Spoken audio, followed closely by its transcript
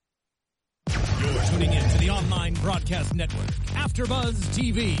You're tuning in to the online broadcast network, AfterBuzz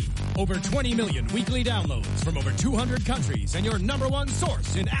TV. Over 20 million weekly downloads from over 200 countries and your number one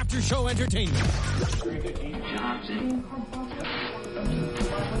source in after-show entertainment.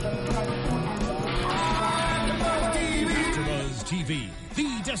 AfterBuzz TV,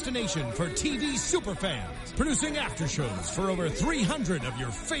 the destination for TV superfans. Producing aftershows for over 300 of your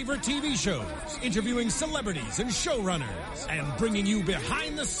favorite TV shows. Interviewing celebrities and showrunners. And bringing you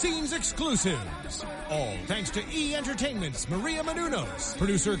behind-the-scenes exclusives. All thanks to E! Entertainment's Maria Menounos,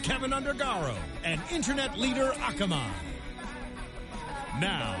 producer Kevin Undergaro, and internet leader Akamai.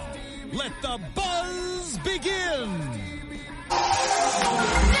 Now, let the buzz begin!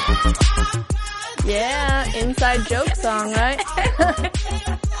 Yeah, inside joke song, right?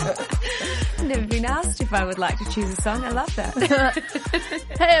 I've never been asked if I would like to choose a song. I love that.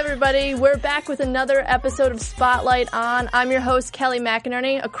 Hey everybody, we're back with another episode of Spotlight On. I'm your host, Kelly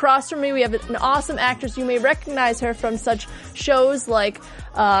McInerney. Across from me, we have an awesome actress. You may recognize her from such shows like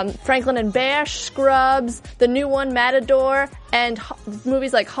Franklin and Bash, Scrubs, the new one, Matador, and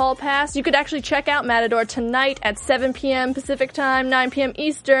movies like Hall Pass. You could actually check out Matador tonight at 7 p.m. Pacific Time, 9 p.m.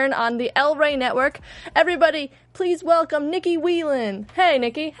 Eastern on the El Rey Network. Everybody, please welcome Nikki Whelan. Hey,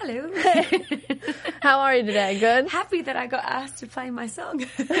 Nikki. Hello. Hey. How are you today? Good? Happy that I got asked to play my song.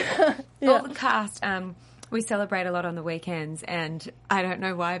 Yeah. All the cast, we celebrate a lot on the weekends, and I don't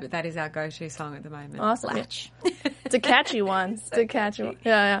know why, but that is our go-to song at the moment. Awesome. Latch. It's a catchy one. It's a catchy one.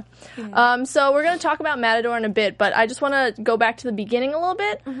 Yeah. So we're going to talk about Matador in a bit, but I just want to go back to the beginning a little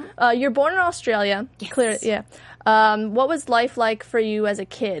bit. Mm-hmm. You're born in Australia. Yes. Clearly, yeah. What was life like for you as a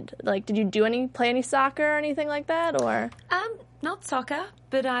kid? Like, did you play any soccer or anything like that, or? Not soccer,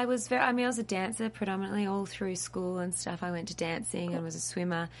 but I was I was a dancer predominantly all through school and stuff. I went to dancing and was a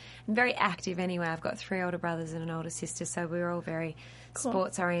swimmer. I'm very active anyway. I've got 3 older brothers and an older sister, so we were all very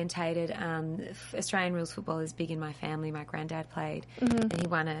sports orientated. Australian rules football is big in my family. My granddad played, and he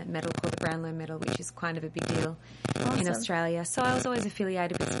won a medal called the Brownlow Medal, which is kind of a big deal in Australia. So I was always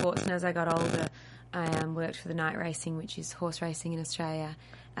affiliated with sports, and as I got older, I worked for the night racing, which is horse racing in Australia.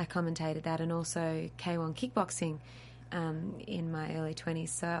 I commentated that, and also K1 kickboxing in my early 20s.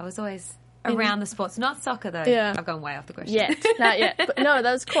 So I was always around the sports. Not soccer, though. Yeah. I've gone way off the question. Not yet. But no, that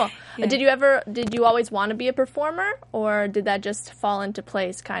was cool. Yeah. Did you always want to be a performer, or did that just fall into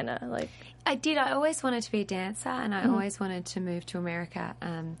place, kind of like? I did. I always wanted to be a dancer, and I always wanted to move to America.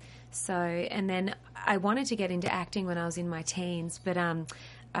 And then I wanted to get into acting when I was in my teens, but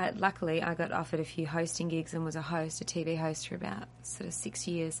luckily I got offered a few hosting gigs and was a TV host for about sort of 6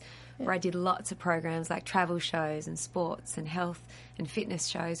 years, where I did lots of programs like travel shows and sports and health and fitness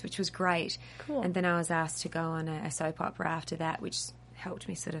shows, which was great. Cool. And then I was asked to go on a soap opera after that, which helped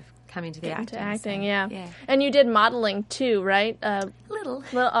me sort of come into the acting. Into acting, so, yeah. And you did modeling too, right? Little.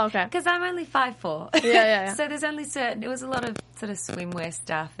 Okay. Because I'm only 5'4". Yeah. So there's only it was a lot of sort of swimwear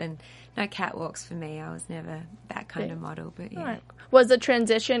stuff and no catwalks for me. I was never that kind of model, but yeah. Right. Was the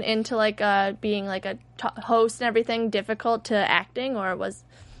transition into being like a host and everything difficult to acting, or was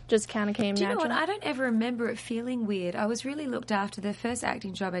just kind of came natural? Do you know what? I don't ever remember it feeling weird. I was really looked after. The first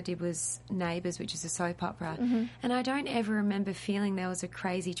acting job I did was Neighbours, which is a soap opera, and I don't ever remember feeling there was a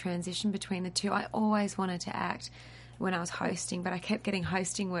crazy transition between the two. I always wanted to act when I was hosting, but I kept getting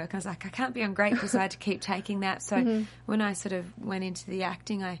hosting work. I was like, I can't be ungrateful, so I had to keep taking that. So when I sort of went into the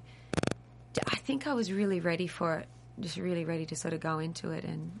acting, I think I was really ready for it. Just really ready to sort of go into it,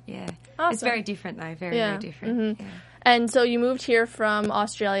 and Awesome. It's very different though, very different. Yeah. And so you moved here from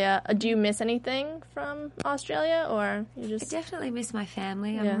Australia. Do you miss anything from Australia, or you just? I definitely miss my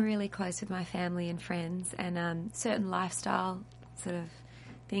family. I'm really close with my family and friends, and certain lifestyle sort of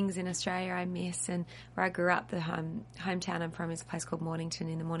things in Australia I miss. And where I grew up, the hometown I'm from is a place called Mornington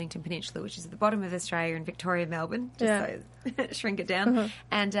in the Mornington Peninsula, which is at the bottom of Australia in Victoria, Melbourne, so shrink it down.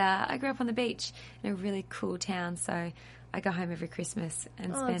 And I grew up on the beach in a really cool town, so I go home every Christmas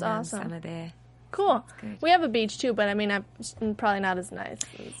and spend summer there. Cool. We have a beach too, but I mean, it's probably not as nice.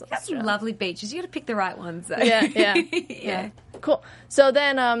 Got some lovely beaches. You got to pick the right ones, though. Yeah. Cool. So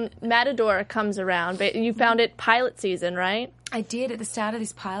then, Matador comes around. But you found it pilot season, right? I did at the start of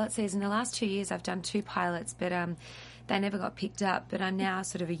this pilot season. The last 2 years, I've done 2 pilots, but they never got picked up. But I'm now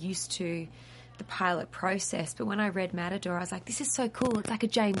sort of used to the pilot process. But when I read Matador, I was like, this is so cool. It's like a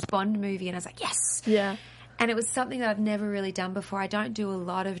James Bond movie, and I was like, yes. Yeah. And it was something that I've never really done before. I don't do a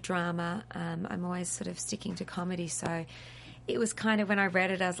lot of drama. I'm always sort of sticking to comedy. So it was kind of, when I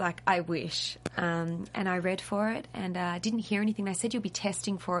read it, I was like, I wish. And I read for it, and I didn't hear anything. They said you'll be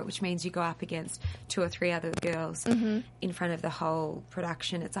testing for it, which means you go up against 2 or 3 other girls in front of the whole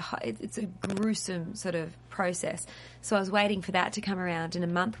production. It's a gruesome sort of process. So I was waiting for that to come around, and a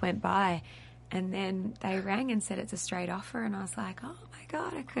month went by, And then they rang and said it's a straight offer, and I was like, oh my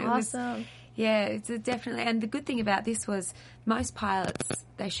God, I could. Awesome. Yeah, it's definitely. And the good thing about this was most pilots,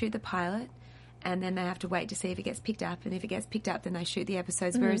 they shoot the pilot and then they have to wait to see if it gets picked up. And if it gets picked up, then they shoot the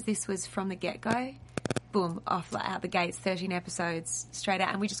episodes. Whereas this was from the get-go, boom, off out the gates, 13 episodes straight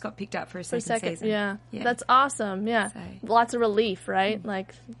out. And we just got picked up for a second season. Yeah. That's awesome. Yeah. So. Lots of relief, right?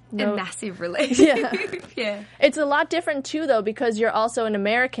 Like A massive relief. Yeah. Yeah. It's a lot different too, though, because you're also an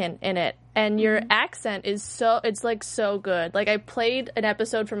American in it. And your accent is it's like so good. Like I played an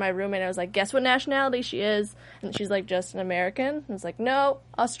episode for my roommate and I was like, guess what nationality she is? And she's like, just an American. I was like, no,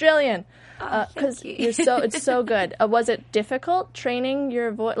 Australian. Because it's so good. Was it difficult training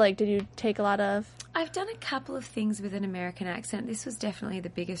your voice? Like, did you take a lot of... I've done a couple of things with an American accent. This was definitely the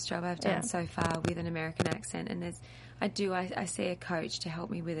biggest job I've done so far with an American accent. And I see a coach to help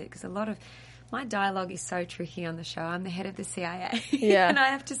me with it because a lot of... My dialogue is so tricky on the show. I'm the head of the CIA. Yeah. And I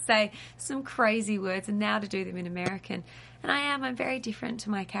have to say some crazy words and now to do them in American. And I'm very different to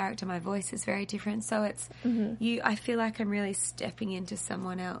my character. My voice is very different. So it's, I feel like I'm really stepping into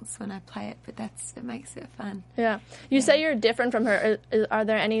someone else when I play it, but it makes it fun. Yeah. You say you're different from her. Are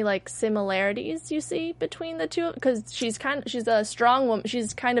there any like similarities you see between the two? Because she's a strong woman.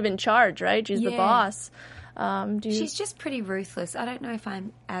 She's kind of in charge, right? She's the boss. She's just pretty ruthless. I don't know if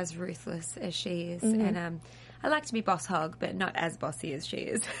I'm as ruthless as she is. And I like to be boss hog, but not as bossy as she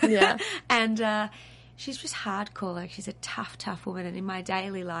is. Yeah. And she's just hardcore. Like, she's a tough, tough woman. And in my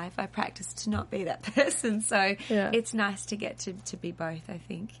daily life, I practice to not be that person. So it's nice to get to be both, I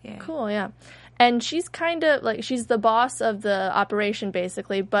think. Yeah. Cool, yeah. And she's kind of like, she's the boss of the operation,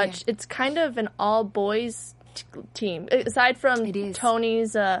 basically, but it's kind of an all-boys team. Aside from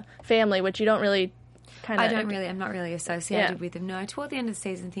Tony's family, which you don't really... I'm not really associated with them. No, toward the end of the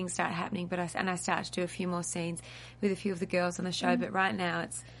season, things start happening, but I start to do a few more scenes with a few of the girls on the show. But right now,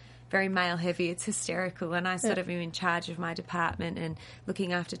 it's very male heavy. It's hysterical, and I sort of am in charge of my department and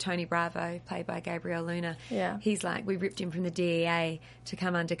looking after Tony Bravo, played by Gabriel Luna. Yeah, he's like, we ripped him from the DEA to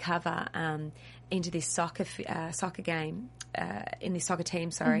come undercover into this soccer game. In this soccer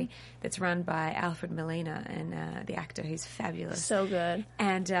team, that's run by Alfred Molina and the actor who's fabulous. So good.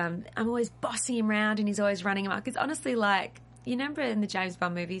 And I'm always bossing him around and he's always running him up. Because honestly, like, you remember in the James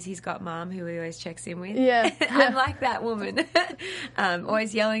Bond movies, he's got Mum who he always checks in with? Yeah. I'm like that woman.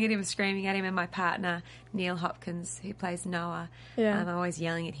 Always yelling at him, screaming at him. And my partner, Neil Hopkins, who plays Noah, I'm always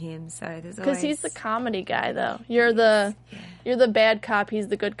yelling at him. So there's always... Because he's the comedy guy, though. You're the bad cop, he's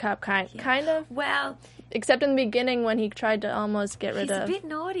the good cop, kind of. Well... Except in the beginning when he tried to almost get rid of... He's a bit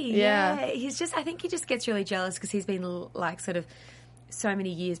naughty, yeah. I think he just gets really jealous because he's been like sort of so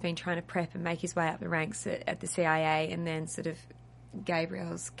many years been trying to prep and make his way up the ranks at the CIA, and then sort of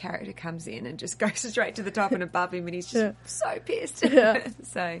Gabriel's character comes in and just goes straight to the top and above him, and he's just so pissed. Yeah.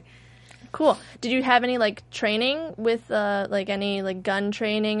 So... Cool. Did you have any like training with any like gun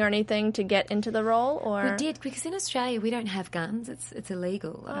training or anything to get into the role? Or we did, because in Australia we don't have guns. It's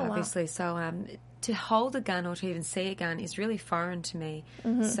illegal, obviously. Wow. So to hold a gun or to even see a gun is really foreign to me.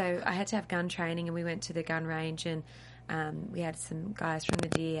 Mm-hmm. So I had to have gun training, and we went to the gun range, and we had some guys from the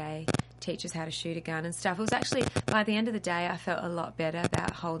DEA teach us how to shoot a gun and stuff. It was actually, by the end of the day, I felt a lot better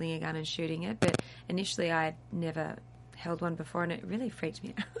about holding a gun and shooting it. But initially I had never held one before, and it really freaked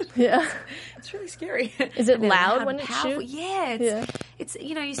me out. Yeah. It's really scary. Is it loud when it shoots? Yeah. It's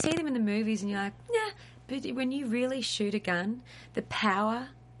you see them in the movies and you're like, nah. But when you really shoot a gun, the power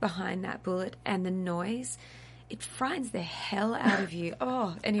behind that bullet and the noise, it frightens the hell out of you.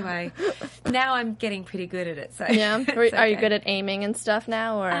 Oh, anyway, now I'm getting pretty good at it. So yeah. Are you good at aiming and stuff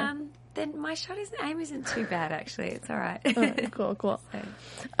now, or? Then my aim isn't too bad, actually. It's all right. Cool. So.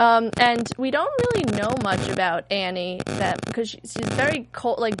 And we don't really know much about Annie, because she's very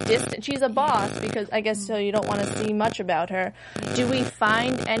cold, like distant. She's a boss, because I guess so you don't want to see much about her. Do we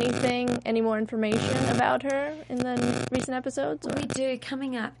find any more information about her in the recent episodes? Or? We do.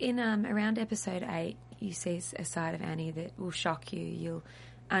 Coming up in around episode 8, you see a side of Annie that will shock you. You'll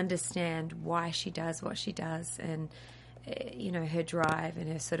understand why she does what she does, and her drive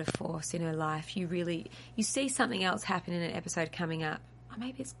and her sort of force in her life. You see something else happen in an episode coming up. Or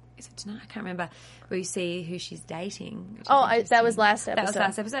maybe is it tonight? I can't remember. Where you see who she's dating. That was last episode. That was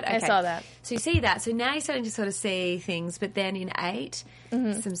last episode? Okay. I saw that. So you see that. So now you're starting to sort of see things, but then in 8,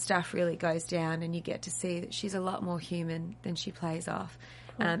 some stuff really goes down, and you get to see that she's a lot more human than she plays off.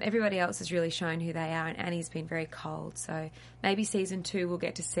 Cool. Everybody else has really shown who they are, and Annie's been very cold. So maybe season 2 we'll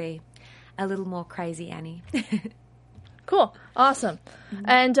get to see a little more crazy Annie. Cool. Awesome.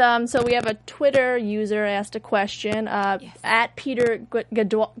 And so we have a Twitter user asked a question at Peter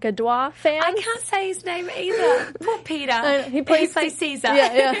Gadois fan. I can't say his name either. Poor Peter. He plays Caesar.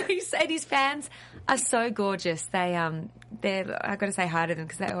 Yeah. And his fans are so gorgeous. They're I got to say hi to them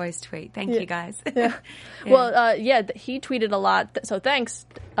because they always tweet. Thank you guys. Yeah. Well, he tweeted a lot, so thanks.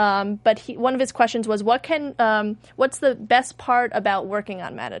 But one of his questions was, what's the best part about working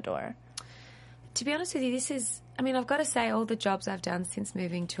on Matador? To be honest with you, I've got to say all the jobs I've done since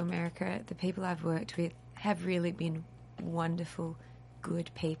moving to America, the people I've worked with have really been wonderful,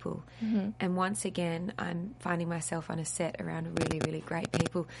 good people. And once again, I'm finding myself on a set around really, really great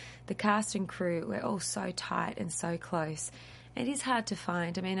people. The cast and crew, we're all so tight and so close. It is hard to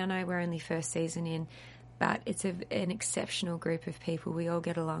find. I mean, I know we're only first season in, but it's an exceptional group of people. We all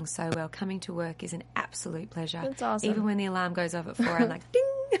get along so well. Coming to work is an absolute pleasure. That's awesome. Even when the alarm goes off at 4, I'm like, ding!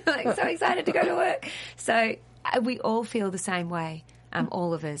 Like, so excited to go to work. So we all feel the same way,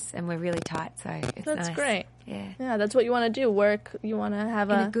 all of us, and we're really tight, so it's nice. That's great. Yeah, that's what you want to do, work. You want to have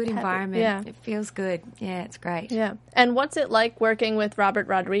in a good environment. Yeah. It feels good. Yeah, it's great. Yeah. And what's it like working with Robert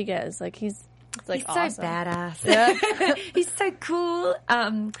Rodriguez? Like, he's awesome. So badass. Yeah. He's so cool.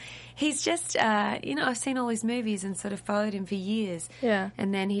 He's just, I've seen all his movies and sort of followed him for years. Yeah.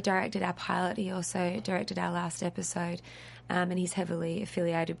 And then he directed our pilot. He also directed our last episode. And he's heavily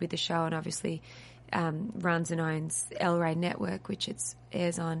affiliated with the show and obviously runs and owns El Rey Network, which it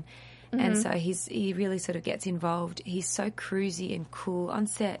airs on. And so he really sort of gets involved. He's so cruisy and cool on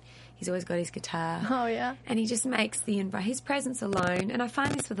set. He's always got his guitar. Oh, yeah. And he just makes his presence alone, and I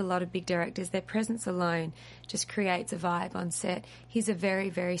find this with a lot of big directors, their presence alone just creates a vibe on set. He's a very,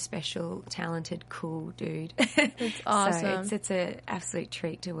 very special, talented, cool dude. It's awesome. So it's an absolute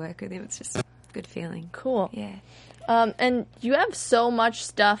treat to work with him. It's just a good feeling. Cool. Yeah. And you have so much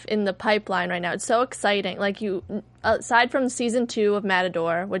stuff in the pipeline right now. It's so exciting. Like, you, aside from season 2 of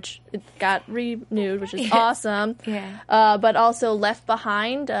Matador, which it got renewed, which is awesome. Yeah. But also Left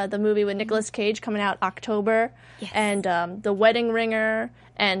Behind, the movie with Nicolas Cage coming out October. Yes. And The Wedding Ringer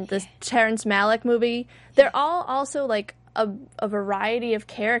and the Terrence Malick movie. They're all also like a variety of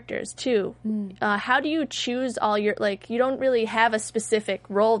characters too. How do you choose all your, like, you don't really have a specific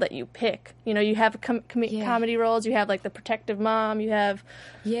role that you pick. You know, you have comedy roles, you have like the protective mom, you have...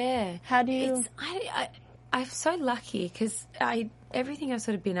 Yeah. How do you... I'm so lucky because everything I've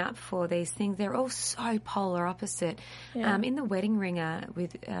sort of been up for, these things, they're all so polar opposite. Yeah. In The Wedding Ringer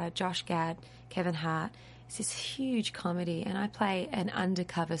with Josh Gad, Kevin Hart, it's this huge comedy, and I play an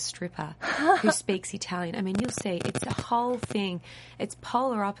undercover stripper who speaks Italian. I mean, you'll see, it's the whole thing. It's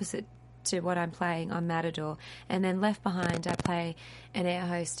polar opposite to what I'm playing on Matador. And then Left Behind, I play an air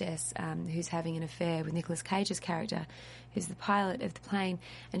hostess who's having an affair with Nicolas Cage's character, who's the pilot of the plane,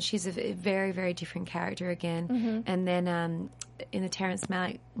 and she's a very, very different character again. And then in the Terrence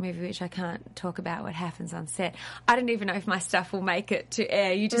Malick movie, which I can't talk about what happens on set, I don't even know if my stuff will make it to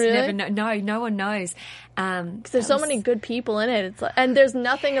air. You just never know. No one knows. Because there's so many good people in it. It's like, and there's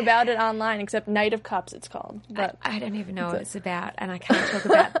nothing about it online except Night of Cups, it's called. But I don't even know what it's about, and I can't talk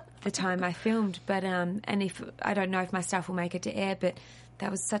about the time I filmed. But and if I don't know if my stuff will make it to air, but that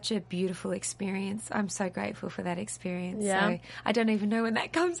was such a beautiful experience. I'm so grateful for that experience. Yeah. So I don't even know when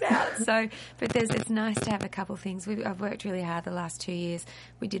that comes out. So, but it's nice to have a couple of things. I've worked really hard the last 2 years.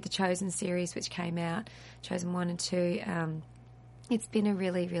 We did the Chosen series, which came out, Chosen 1 and 2. It's been a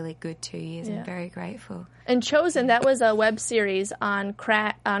really, really good 2 years. Yeah. I'm very grateful. And Chosen, that was a web series on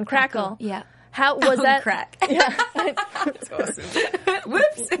Crackle. Yeah. How was that? Crack. Yeah. That's awesome.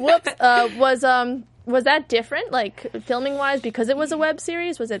 Whoops. Was that different, like, filming-wise, because it was a web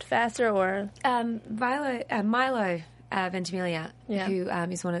series? Was it faster, or...? Milo Ventimiglia, Yeah. who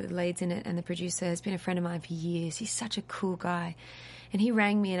is one of the leads in it and the producer, has been a friend of mine for years. He's such a cool guy. And he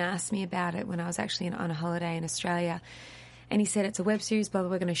rang me and asked me about it when I was actually on a holiday in Australia. And he said, it's a web series, blah, blah,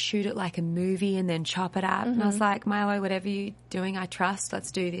 we're going to shoot it like a movie and then chop it up. And I was like, Milo, whatever you're doing, I trust.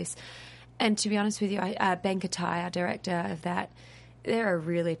 Let's do this. And to be honest with you, Ben Katai, our director of that, they're a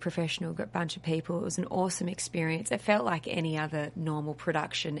really professional bunch of people. It was an awesome experience. It felt like any other normal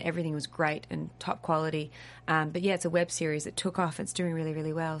production. Everything was great and top quality. But yeah, it's a web series. It took off. It's doing really,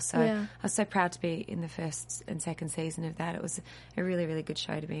 really well. So Yeah. I was so proud to be in the first and second season of that. It was a really, really good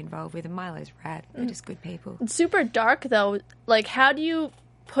show to be involved with. And Milo's rad. They're just good people. It's super dark, though. Like, how do you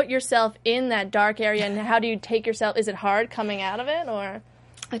put yourself in that dark area, and how do you take yourself... Is it hard coming out of it, or...?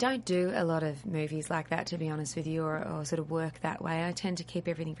 I don't do a lot of movies like that, to be honest with you, or sort of work that way. I tend to keep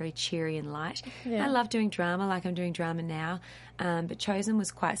everything very cheery and light. Yeah. I love doing drama, like I'm doing drama now, but Chosen was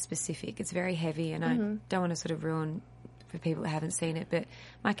quite specific. It's very heavy, and I don't want to sort of ruin for people that haven't seen it, but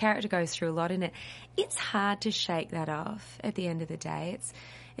my character goes through a lot in it. It's hard to shake that off at the end of the day.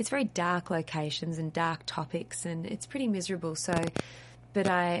 It's very dark locations and dark topics, and it's pretty miserable. So, but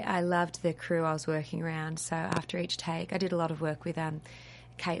I loved the crew I was working around. So after each take, I did a lot of work with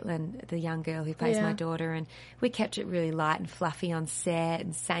Caitlin, the young girl who plays my daughter, and we kept it really light and fluffy on set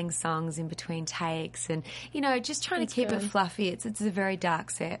and sang songs in between takes and, just trying to keep it fluffy. It's a very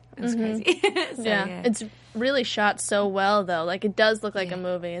dark set. It was crazy. So, yeah. It's really shot so well, though. Like, it does look like a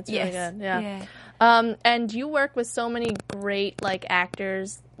movie. It's really good. Yeah. And you work with so many great, like,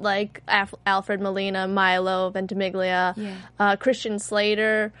 actors, like Alfred Molina, Milo Ventimiglia, Christian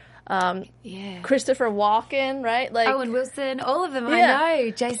Slater, Christopher Walken, right? Like Owen Wilson, all of them. I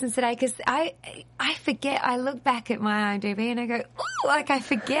know. Jason Sudeikis. I forget. I look back at my IMDb and I go, oh, like I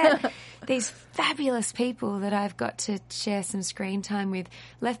forget these fabulous people that I've got to share some screen time with.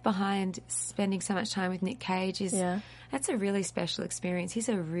 Left Behind, spending so much time with Nick Cage that's a really special experience. He's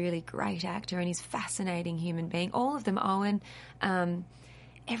a really great actor and he's a fascinating human being. All of them. Owen,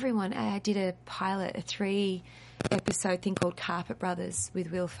 everyone. I did a pilot, a 3-episode thing called Carpet Brothers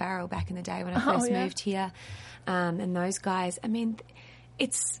with Will Ferrell back in the day when I first moved here. And those guys, I mean,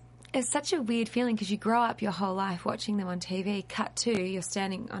 it's such a weird feeling because you grow up your whole life watching them on TV. Cut to, you're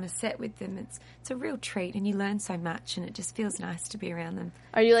standing on a set with them. It's a real treat and you learn so much and it just feels nice to be around them.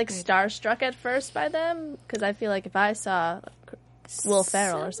 Are you, like, starstruck at first by them? Because I feel like if I saw Will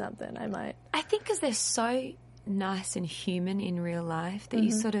Ferrell or something, I might. I think because they're so nice and human in real life that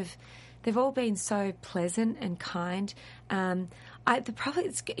you sort of... They've all been so pleasant and kind. There's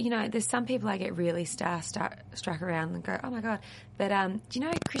some people I get really struck around and go, oh my God. But do you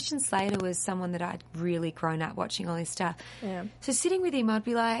know Christian Slater was someone that I'd really grown up watching all his stuff. Yeah. So sitting with him, I'd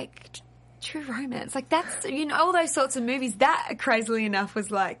be like, True Romance, like that's all those sorts of movies. That crazily enough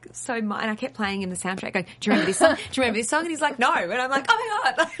was like so. And I kept playing him the soundtrack, going, "Do you remember this song? Do you remember this song?" And he's like, "No," and I'm like,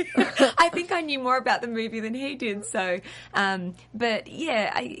 "Oh my God!" I think I knew more about the movie than he did. So, but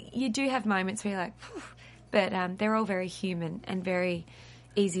yeah, you do have moments where you're like, phew. But they're all very human and very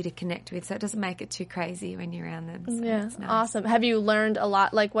easy to connect with, so it doesn't make it too crazy when you're around them. So yeah, it's nice. Awesome. Have you learned a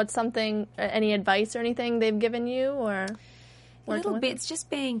lot? Like, what's something, any advice or anything they've given you, or? Little bits, just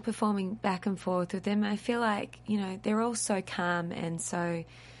performing back and forth with them. I feel like, they're all so calm and so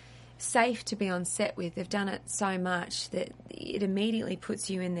safe to be on set with. They've done it so much that it immediately puts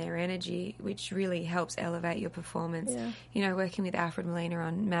you in their energy, which really helps elevate your performance. Yeah. Working with Alfred Molina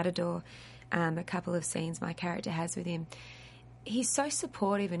on Matador, a couple of scenes my character has with him, he's so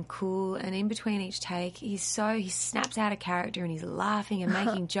supportive and cool, and in between each take, he snaps out of character and he's laughing and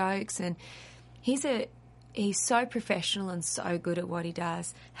making jokes, and he's so professional and so good at what he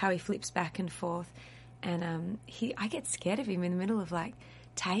does, how he flips back and forth. And I get scared of him in the middle of, like,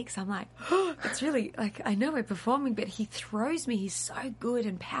 takes. I'm like, oh, it's really, like, I know we're performing, but he throws me. He's so good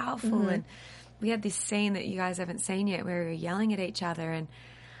and powerful. Mm-hmm. And we had this scene that you guys haven't seen yet where we were yelling at each other, and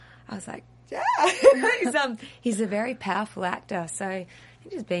I was like, yeah. He's a very powerful actor. So I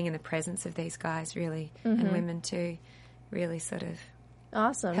think just being in the presence of these guys really, and women too, really sort of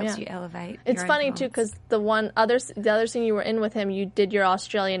awesome. Helps you elevate. It's funny too because the other scene you were in with him, you did your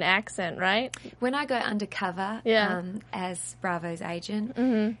Australian accent, right? When I go undercover, as Bravo's agent,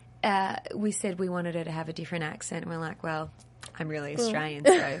 we said we wanted her to have a different accent. And we're like, well, I'm really Australian,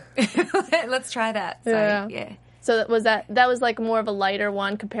 so let's try that. So yeah. So that was like more of a lighter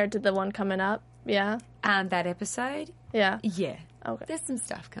one compared to the one coming up. Yeah. That episode. Yeah. Yeah. Okay. There's some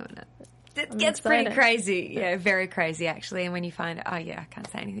stuff coming up. It gets pretty crazy. Yeah, very crazy actually. And when you find, I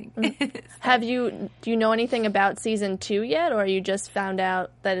can't say anything. Do you know anything about season 2 yet, or you just found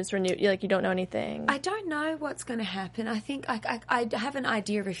out that it's renewed? You don't know anything? I don't know what's going to happen. I think I have an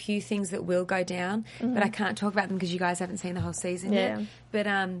idea of a few things that will go down, but I can't talk about them because you guys haven't seen the whole season yet. But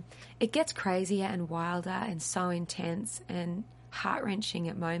it gets crazier and wilder and so intense and heart-wrenching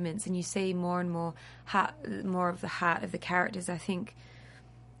at moments, and you see more and more of the heart of the characters, I think.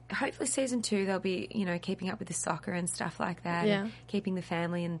 Hopefully season 2 they'll be, keeping up with the soccer and stuff like that, and keeping the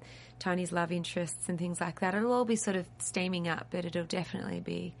family and Tony's love interests and things like that. It'll all be sort of steaming up, but it'll definitely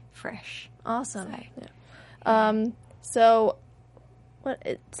be fresh. Awesome. So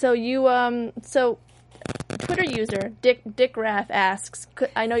Twitter user Dick Raff asks,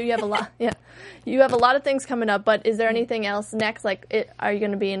 I know you have a lot, you have a lot of things coming up, but is there anything else next? Are you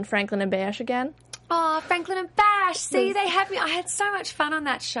going to be in Franklin and Bash again? Oh, Franklin and Bash. See, they had me. I had so much fun on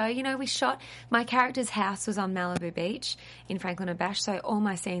that show. We shot, my character's house was on Malibu Beach in Franklin and Bash, so all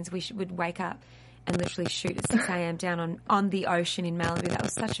my scenes we would wake up and literally shoot at 6 a.m. down on the ocean in Malibu. That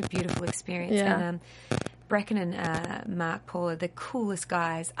was such a beautiful experience. Yeah. And Brecken and Mark Paul are the coolest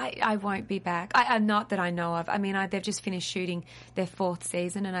guys. I won't be back. I'm not that I know of. I mean, they've just finished shooting their 4th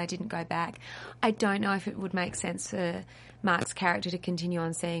season and I didn't go back. I don't know if it would make sense for Mark's character to continue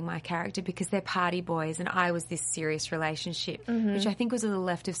on seeing my character because they're party boys and I was this serious relationship, which I think was a little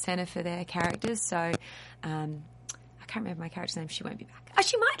left of centre for their characters. So I can't remember my character's name. She won't be back. Oh,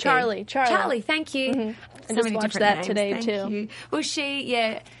 she might be. Charlie, thank you. I just watched that names. Today, thank too. You. Well,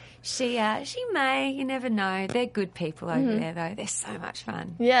 she may. You never know. They're good people over there, though. They're so much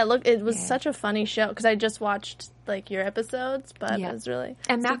fun. Yeah, look, it was such a funny show because I just watched like your episodes, but it was really.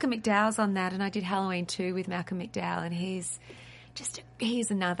 And Malcolm McDowell's on that, and I did Halloween 2 with Malcolm McDowell, and he's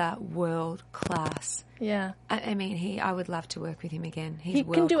another world class. Yeah, I mean, I would love to work with him again. He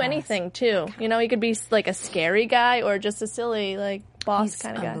can do anything too. You know, he could be like a scary guy or just a silly like boss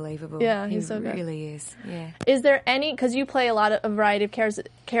kind of guy. He's unbelievable. Yeah, he's so good. He really is. Yeah. Is there any, because you play a variety of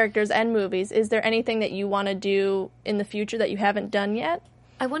characters and movies, is there anything that you want to do in the future that you haven't done yet?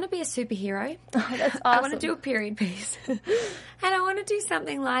 I want to be a superhero. Oh, that's awesome. I want to do a period piece. And I want to do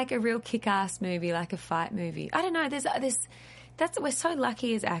something like a real kick-ass movie, like a fight movie. I don't know, we're so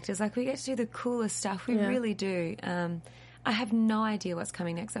lucky as actors. Like, we get to do the coolest stuff. We really do. I have no idea what's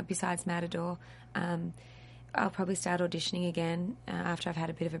coming next up besides Matador. I'll probably start auditioning again after I've had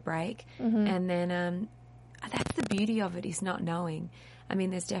a bit of a break. And then that's the beauty of it, is not knowing. I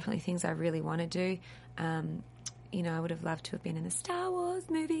mean, there's definitely things I really want to do. You know, I would have loved to have been in the Star Wars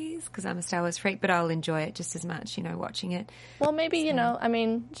movies because I'm a Star Wars freak, but I'll enjoy it just as much, you know, watching it. Well, maybe, you know, I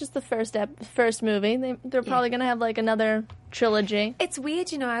mean, just the first movie. They're probably going to have, like, another trilogy. It's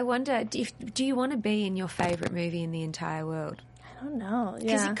weird, you know, I wonder, do you want to be in your favourite movie in the entire world? I don't know,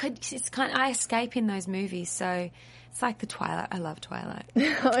 Because I escape in those movies, so it's like the Twilight. I love Twilight.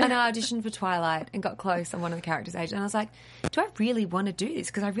 And I auditioned for Twilight and got close on one of the characters' age, and I was like, do I really want to do this?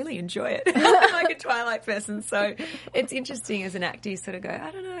 Because I really enjoy it. I'm like a Twilight person, so it's interesting as an actor, you sort of go,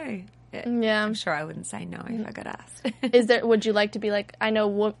 I don't know. Yeah. I'm sure I wouldn't say no if I got asked. Would you like to be like, I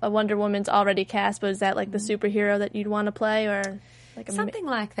know a Wonder Woman's already cast, but is that like the superhero that you'd want to play, or like something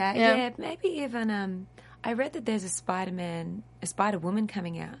like that? Yeah, maybe even, I read that there's a Spider-Woman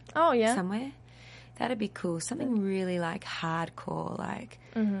coming out. Oh, yeah. Somewhere. That'd be cool. Something really like hardcore, like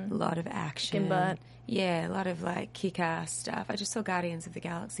a lot of action. Butt. Yeah, a lot of like kick-ass stuff. I just saw Guardians of the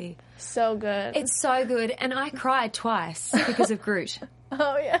Galaxy. So good. It's so good. And I cried twice because of Groot.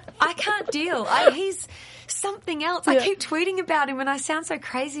 Oh, yeah. I can't deal. He's something else. I keep tweeting about him and I sound so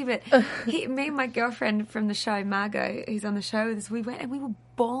crazy, but me and my girlfriend from the show, Margot, who's on the show with us, we went and we were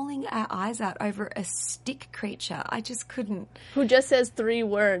bawling our eyes out over a stick creature. I just couldn't. Who just says 3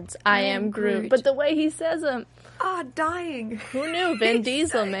 words, I am Groot. But the way he says them. Oh, dying. Who knew Vin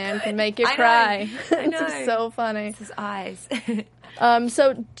Diesel, man, can make you cry. I know. It's just so funny. It's his eyes. Do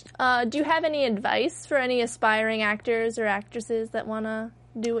you have any advice for any aspiring actors or actresses that want to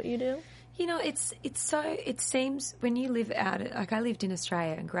do what you do? You know, it seems when you live out, like I lived in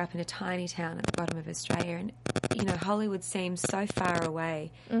Australia and grew up in a tiny town at the bottom of Australia, and, you know, Hollywood seems so far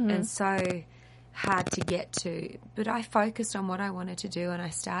away and so hard to get to. But I focused on what I wanted to do, and I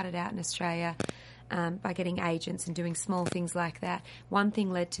started out in Australia by getting agents and doing small things like that. One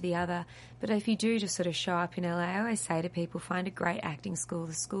thing led to the other. But if you do just sort of show up in LA, I always say to people, find a great acting school.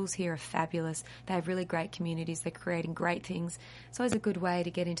 The schools here are fabulous. They have really great communities. They're creating great things. It's always a good way to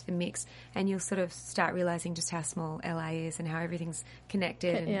get into the mix, and you'll sort of start realising just how small LA is and how everything's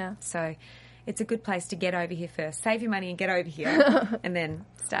connected. And so it's a good place to get over here first. Save your money and get over here and then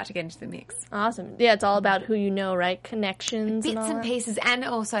start to get into the mix. Awesome. Yeah, it's all about who you know, right? Connections Bits and all and that. pieces, and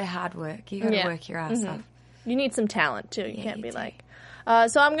also hard work. You got to work your ass off. You need some talent, too. You can't be like...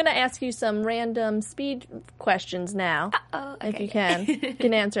 so I'm going to ask you some random speed questions now, if you can. You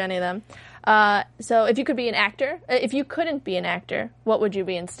can answer any of them. So if you could be an actor, if you couldn't be an actor, what would you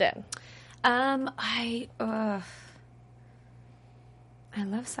be instead? I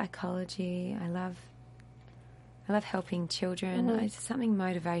love psychology. I love helping children. It's something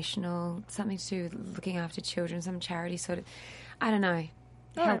motivational, something to do with looking after children, some charity sort of, I don't know,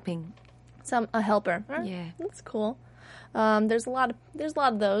 helping. A helper. Right. Yeah. That's cool. There's a lot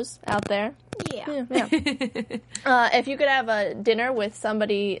of those out there. Yeah. If you could have a dinner with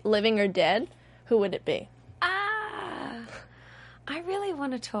somebody living or dead, who would it be? I really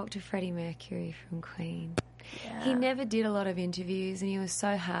want to talk to Freddie Mercury from Queen. Yeah. He never did a lot of interviews, and he was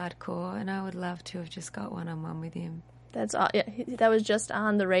so hardcore, and I would love to have just got one-on-one with him. That's all. Yeah, that was just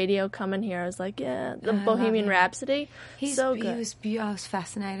on the radio coming here. I was like, the Bohemian Rhapsody. He's so good. I was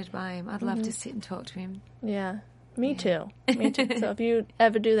fascinated by him. I'd love to sit and talk to him. Yeah, me too. So if you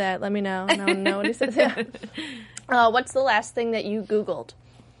ever do that, let me know. And I want to know what he says. Yeah. What's the last thing that you Googled?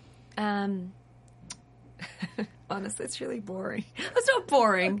 Honestly, it's really boring. It's not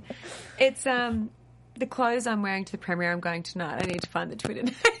boring. It's the clothes I'm wearing to the premiere I'm going tonight. I need to find the Twitter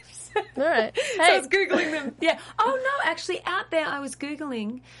names. All right. So I was Googling them. Yeah. Oh, no, actually, out there I was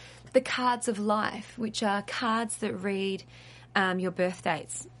Googling the cards of life, which are cards that read your birth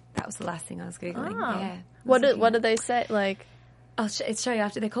dates. That was the last thing I was Googling. Oh. Yeah. What do they say? Like, I'll show you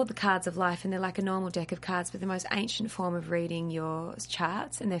after. They're called the cards of life, and they're like a normal deck of cards, but the most ancient form of reading your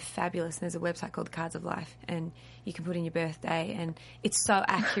charts, and they're fabulous. And there's a website called the Cards of Life, and you can put in your birthday, and it's so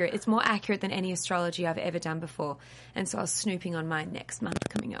accurate. It's more accurate than any astrology I've ever done before. And so I was snooping on my next month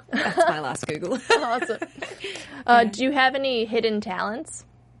coming up. That's my last Google. Awesome. Do you have any hidden talents?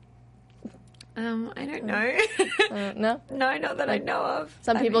 I don't know. No? No, not that I know of.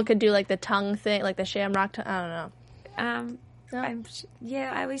 Some people could do like the tongue thing, like the shamrock tongue. I don't know. No? I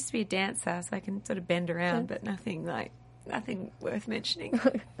used to be a dancer, so I can sort of bend around, but nothing worth mentioning.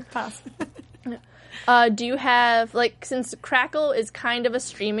 Pass. Do you have, like, since Crackle is kind of a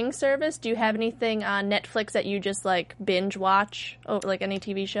streaming service, do you have anything on Netflix that you just, like, binge watch, like any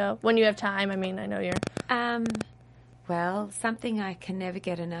TV show? When you have time, I mean, I know you're... Well, something I can never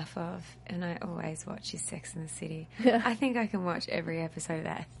get enough of, and I always watch, is Sex and the City. Yeah. I think I can watch every episode of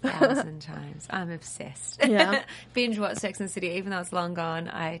that 1,000 times. I'm obsessed. Yeah. Binge watch Sex and the City, even though it's long gone.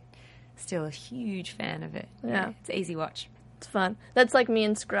 I'm still a huge fan of it. Yeah. It's an easy watch. It's fun. That's like me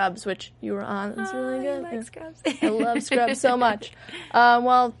and Scrubs, which you were on. It's really good. I like Scrubs. I love Scrubs so much.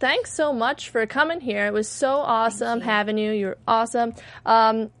 Well, thanks so much for coming here. It was so awesome having you. You're awesome.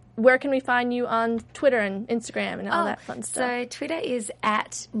 Where can we find you on Twitter and Instagram and all that fun stuff? So Twitter is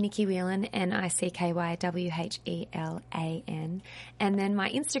at Nikki Whelan, NICKYWHELAN. And then my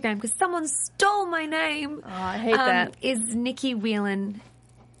Instagram, because someone stole my name. Oh, I hate that. Is Nikki Whelan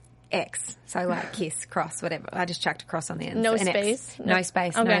X. So like kiss, cross, whatever. I just chucked a cross on the end. No so space? No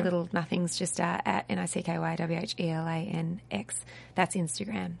space, Okay. no little nothings, just at NICKYWHELANX. That's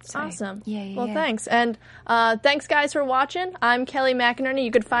Instagram. So, Awesome. Yeah. Well, thanks. And thanks, guys, for watching. I'm Kelly McInerney.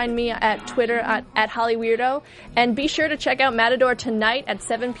 You could find me at Twitter at HollyWeirdo. And be sure to check out Matador tonight at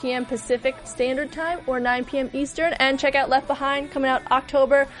 7 p.m. Pacific Standard Time or 9 p.m. Eastern. And check out Left Behind coming out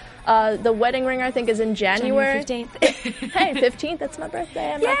October. The Wedding Ring, I think, is in January. 15th. Hey, 15th. That's my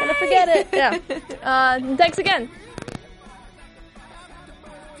birthday. I'm not going to forget it. Yeah. Thanks again.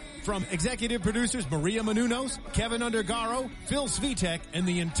 From executive producers Maria Menounos, Kevin Undergaro, Phil Svitek, and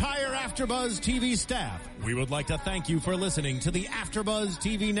the entire AfterBuzz TV staff, we would like to thank you for listening to the AfterBuzz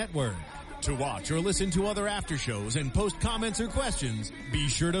TV network. To watch or listen to other after shows and post comments or questions, be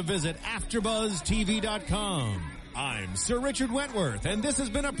sure to visit AfterBuzzTV.com. I'm Sir Richard Wentworth, and this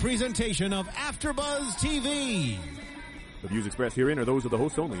has been a presentation of AfterBuzz TV. The views expressed herein are those of the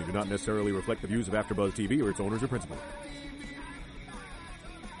hosts only and do not necessarily reflect the views of AfterBuzz TV or its owners or principals.